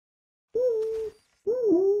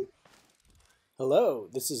Hello,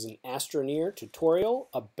 this is an Astroneer tutorial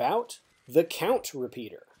about the count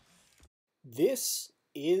repeater. This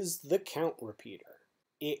is the count repeater.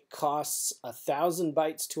 It costs 1,000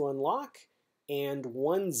 bytes to unlock and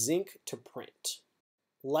 1 zinc to print.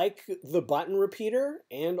 Like the button repeater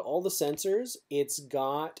and all the sensors, it's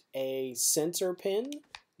got a sensor pin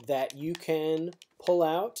that you can pull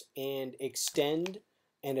out and extend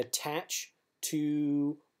and attach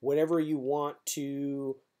to whatever you want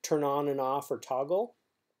to turn on and off or toggle.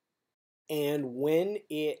 And when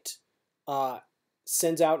it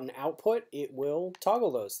sends out an output, it will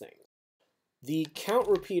toggle those things. The count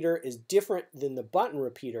repeater is different than the button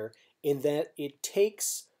repeater in that it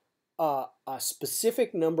takes a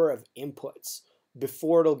specific number of inputs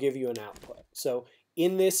before it'll give you an output. So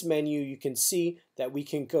in this menu, you can see that we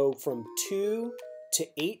can go from 2 to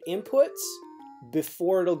 8 inputs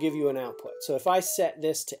before it'll give you an output. So if I set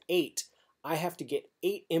this to 8, I have to get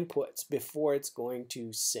 8 inputs before it's going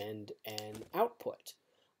to send an output.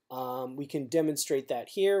 We can demonstrate that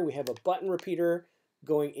here. We have a button repeater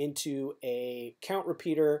going into a count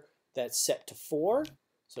repeater that's set to 4.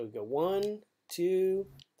 So we go 1, 2,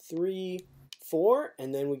 3, 4,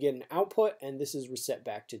 and then we get an output, and this is reset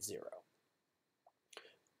back to 0.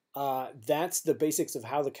 That's the basics of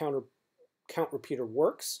how the count repeater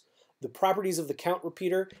works. The properties of the count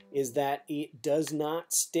repeater is that it does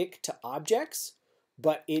not stick to objects,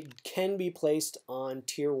 but it can be placed on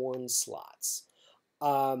tier 1 slots.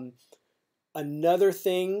 Another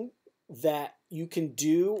thing that you can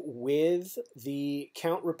do with the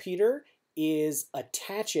count repeater is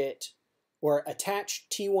attach it or attach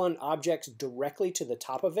T1 objects directly to the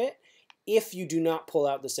top of it if you do not pull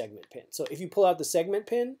out the segment pin. So if you pull out the segment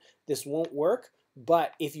pin, this won't work,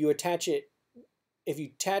 but if you attach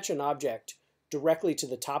an object directly to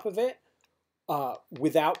the top of it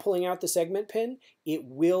without pulling out the segment pin, it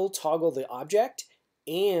will toggle the object.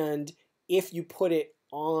 And if you put it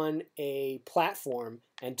on a platform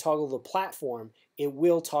and toggle the platform, it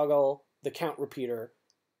will toggle the count repeater,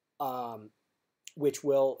 which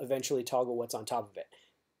will eventually toggle what's on top of it.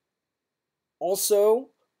 Also,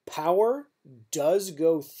 power does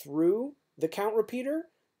go through the count repeater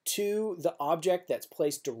to the object that's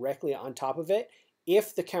placed directly on top of it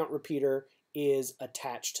if the count repeater is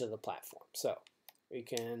attached to the platform. So we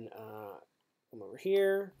can come over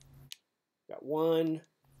here, got 1,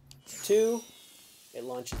 2, it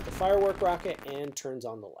launches the firework rocket and turns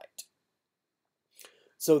on the light.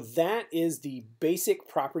 So that is the basic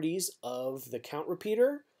properties of the count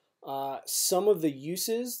repeater. Some of the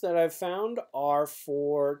uses that I've found are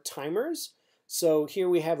for timers. So here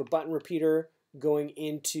we have a button repeater going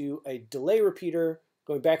into a delay repeater,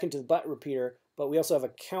 going back into the button repeater, but we also have a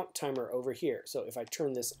count timer over here. So if I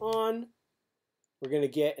turn this on, we're going to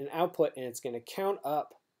get an output, and it's going to count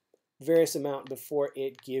up various amount before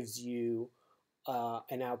it gives you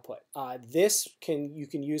an output. This you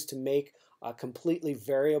can use to make a completely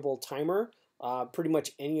variable timer. Pretty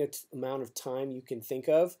much any amount of time you can think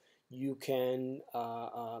of, you can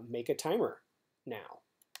make a timer now.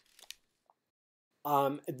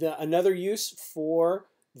 Another use for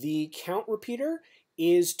the count repeater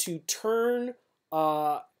is to turn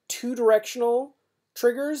 2-directional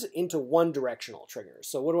triggers into 1-directional triggers.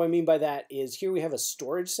 So what do I mean by that is here we have a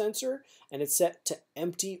storage sensor and it's set to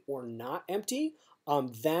empty or not empty.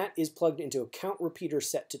 That is plugged into a count repeater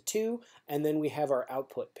set to 2, and then we have our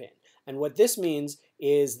output pin. And what this means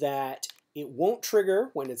is that it won't trigger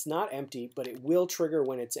when it's not empty, but it will trigger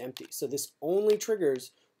when it's empty. So this only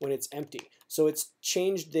triggers when it's empty. So it's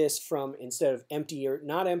changed this from, instead of empty or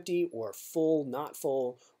not empty, or full, not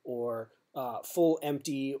full, or full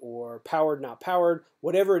empty, or powered, not powered,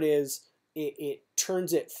 whatever it is, it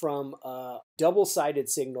turns it from a double-sided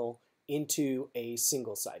signal into a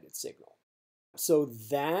single-sided signal. So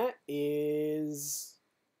that is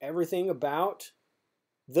everything about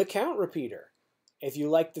the count repeater. If you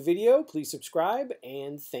liked the video, please subscribe,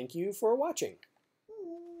 and thank you for watching.